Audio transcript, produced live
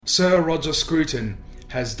Sir Roger Scruton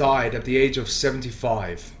has died at the age of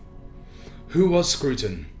 75. Who was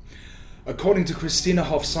Scruton? According to Christina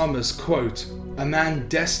Hoff Sommers, quote, a man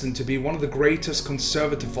destined to be one of the greatest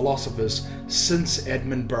conservative philosophers since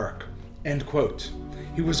Edmund Burke, end quote.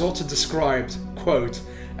 He was also described, quote,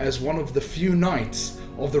 as one of the few knights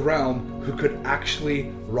of the realm who could actually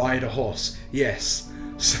ride a horse. Yes,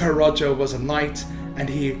 Sir Roger was a knight and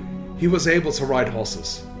he was able to ride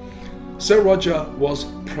horses. Sir Roger was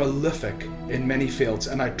prolific in many fields,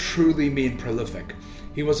 and I truly mean prolific.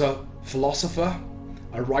 He was a philosopher,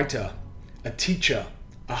 a writer, a teacher,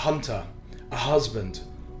 a hunter, a husband,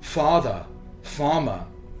 father, farmer.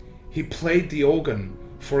 He played the organ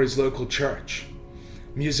for his local church.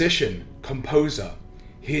 Musician, composer.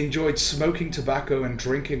 He enjoyed smoking tobacco and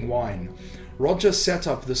drinking wine. Roger set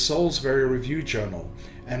up the Salisbury Review Journal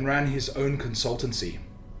and ran his own consultancy.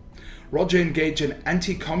 Roger engaged in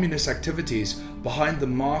anti-communist activities behind the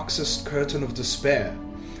Marxist curtain of despair.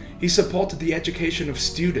 He supported the education of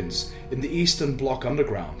students in the Eastern Bloc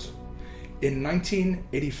underground. In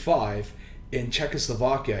 1985, in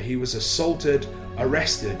Czechoslovakia, he was assaulted,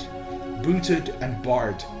 arrested, booted and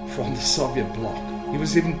barred from the Soviet bloc. He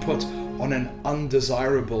was even put on an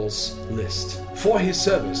undesirables list. For his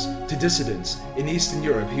service to dissidents in Eastern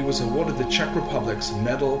Europe, he was awarded the Czech Republic's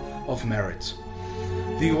Medal of Merit,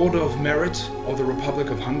 the Order of Merit of the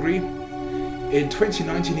Republic of Hungary. In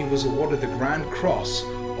 2019, he was awarded the Grand Cross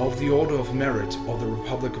of the Order of Merit of the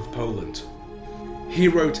Republic of Poland. He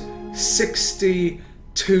wrote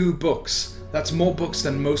 62 books. That's more books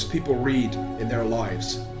than most people read in their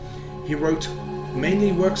lives. He wrote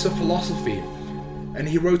mainly works of philosophy, and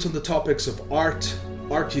he wrote on the topics of art,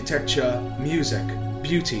 architecture, music,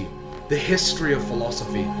 beauty, the history of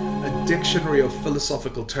philosophy, a dictionary of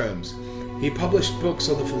philosophical terms. He published books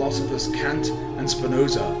on the philosophers Kant and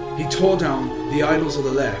Spinoza. He tore down the idols of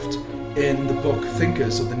the left in the book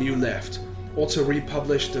Thinkers of the New Left, also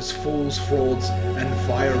republished as Fools, Frauds and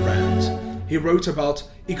Fire Rand. He wrote about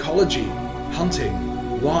ecology,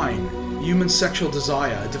 hunting, wine, human sexual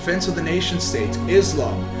desire, defense of the nation state,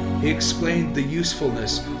 Islam. He explained the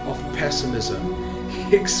usefulness of pessimism.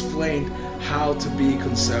 He explained how to be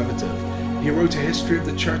conservative. He wrote a history of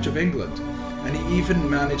the Church of England, and he even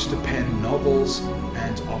managed to pen novels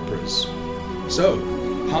and operas. So,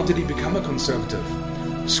 how did he become a conservative?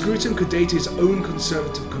 Scruton could date his own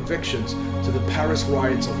conservative convictions to the Paris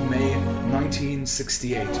riots of May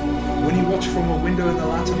 1968, when he watched from a window in the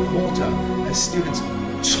Latin Quarter as students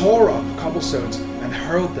tore up cobblestones and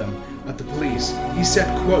hurled them at the police. He said,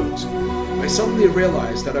 quote, I suddenly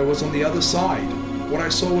realized that I was on the other side. What I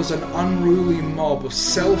saw was an unruly mob of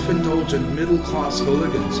self-indulgent middle-class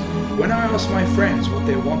hooligans. When I asked my friends what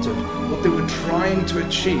they wanted, what they were trying to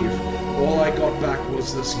achieve, all I got back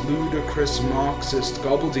was this ludicrous Marxist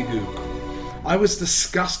gobbledygook. I was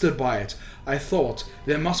disgusted by it. I thought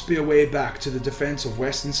there must be a way back to the defense of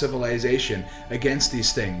Western civilization against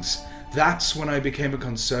these things. That's when I became a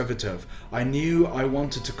conservative. I knew I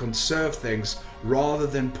wanted to conserve things rather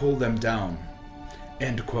than pull them down.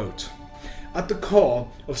 End quote. At the core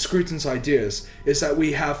of Scruton's ideas is that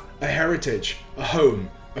we have a heritage, a home,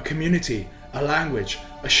 a community, a language,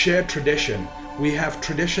 a shared tradition. We have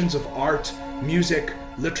traditions of art, music,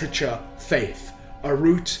 literature, faith, a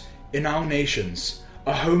root in our nations,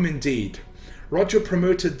 a home indeed. Roger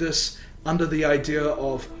promoted this under the idea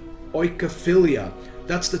of oikophilia.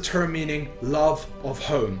 That's the term meaning love of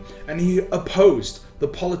home. And he opposed the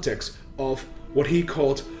politics of what he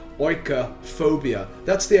called oikophobia.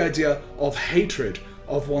 That's the idea of hatred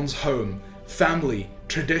of one's home, family,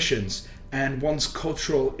 traditions, and one's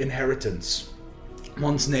cultural inheritance,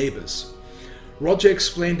 one's neighbors. Roger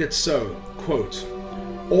explained it so, quote,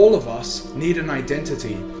 all of us need an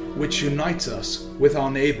identity which unites us with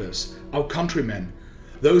our neighbors, our countrymen,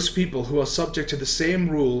 those people who are subject to the same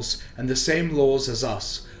rules and the same laws as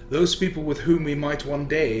us, those people with whom we might one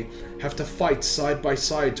day have to fight side by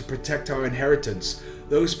side to protect our inheritance,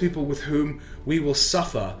 those people with whom we will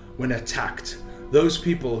suffer when attacked, those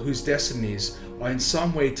people whose destinies are in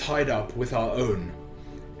some way tied up with our own.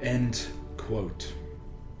 End quote.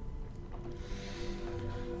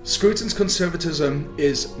 Scruton's conservatism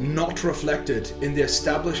is not reflected in the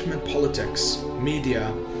establishment politics,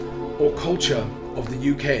 media, or culture of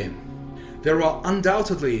the UK. There are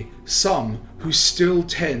undoubtedly some who still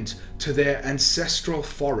tend to their ancestral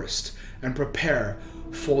forest and prepare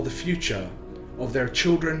for the future of their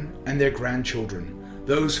children and their grandchildren,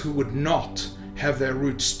 those who would not have their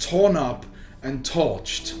roots torn up and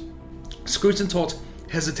torched. Scruton taught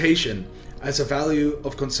hesitation as a value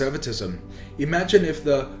of conservatism. Imagine if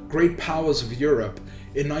the great powers of Europe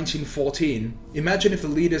in 1914, imagine if the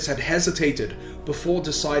leaders had hesitated before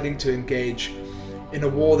deciding to engage in a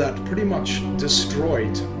war that pretty much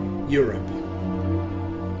destroyed Europe.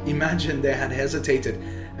 Imagine they had hesitated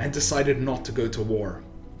and decided not to go to war.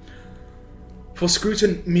 For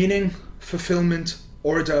Scruton, meaning, fulfillment,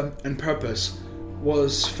 order, and purpose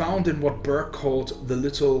was found in what Burke called the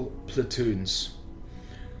little platoons.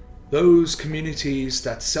 Those communities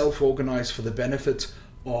that self-organize for the benefit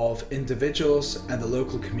of individuals and the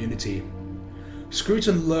local community.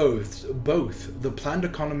 Scruton loathed both the planned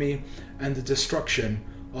economy and the destruction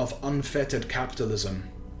of unfettered capitalism,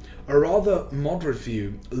 a rather moderate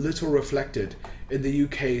view little reflected in the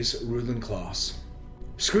UK's ruling class.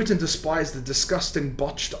 Scruton despised the disgusting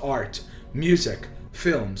botched art, music,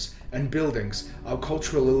 films, and buildings our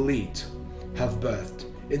cultural elite have birthed.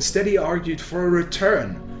 Instead, he argued for a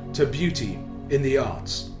return to beauty in the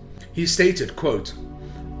arts. He stated, quote,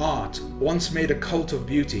 "Art once made a cult of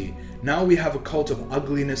beauty, now we have a cult of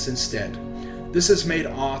ugliness instead. This has made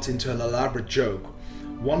art into an elaborate joke,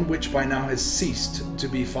 one which by now has ceased to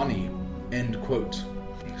be funny." End quote.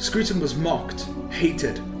 Scruton was mocked,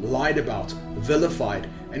 hated, lied about, vilified,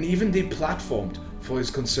 and even deplatformed for his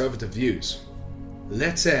conservative views.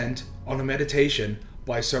 Let's end on a meditation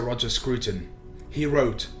by Sir Roger Scruton. He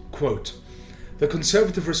wrote, quote, "The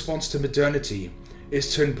conservative response to modernity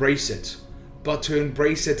is to embrace it, but to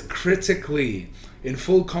embrace it critically, in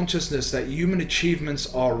full consciousness that human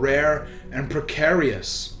achievements are rare and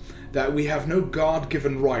precarious, that we have no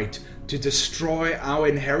God-given right to destroy our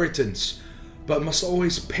inheritance, but must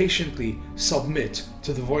always patiently submit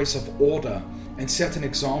to the voice of order and set an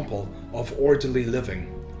example of orderly living."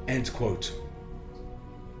 End quote.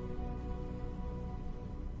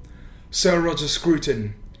 Sir Roger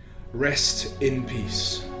Scruton, rest in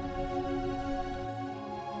peace.